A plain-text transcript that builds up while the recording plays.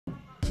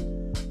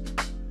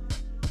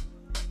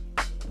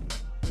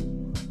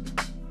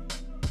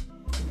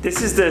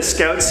This is the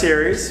Scout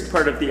series,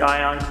 part of the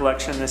Ion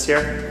collection this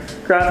year.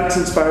 Graphics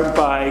inspired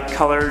by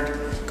colored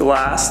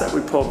glass that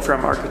we pulled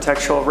from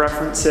architectural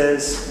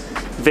references,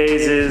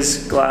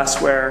 vases,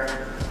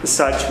 glassware, the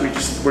such. We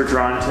just were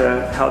drawn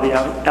to how the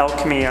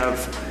alchemy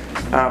of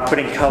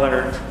putting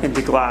color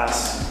into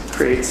glass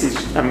creates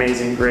these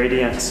amazing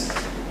gradients.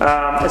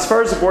 As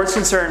far as the board's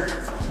concerned,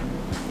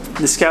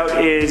 the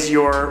Scout is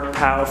your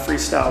POW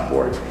freestyle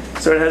board.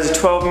 So it has a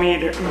 12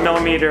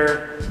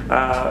 millimeter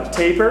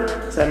taper.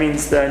 So that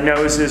means the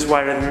nose is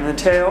wider than the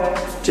tail.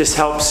 Just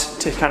helps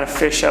to kind of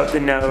fish out the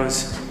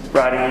nose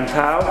riding in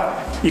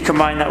POW. You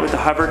combine that with the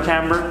hover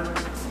camber,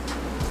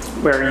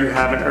 where you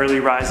have an early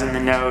rise in the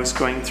nose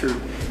going through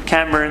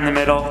camber in the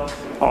middle,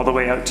 all the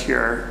way out to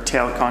your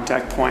tail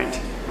contact point.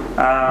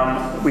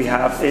 We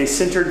have a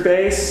sintered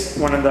base,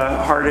 one of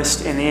the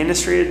hardest in the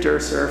industry at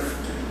Dursurf.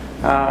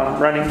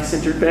 Running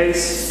sintered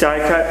base, die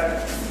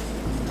cut.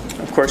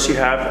 Of course, you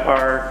have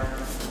our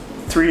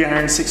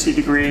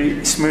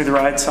 360-degree smooth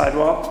ride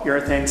sidewall,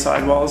 urethane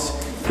sidewalls.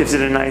 Gives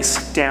it a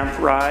nice damp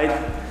ride,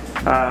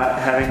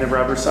 having the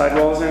rubber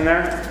sidewalls in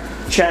there.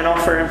 Channel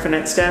for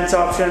infinite stance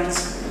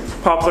options,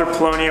 poplar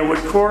Polonia wood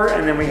core,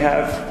 and then we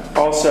have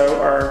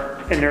also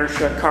our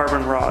Inertia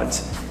Carbon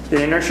Rods.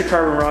 The Inertia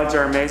Carbon Rods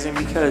are amazing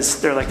because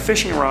they're like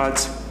fishing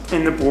rods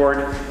in the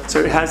board, so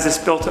it has this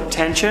built-up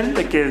tension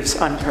that gives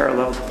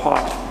unparalleled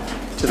pop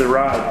to the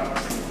ride.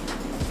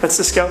 That's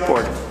the Scout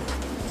board.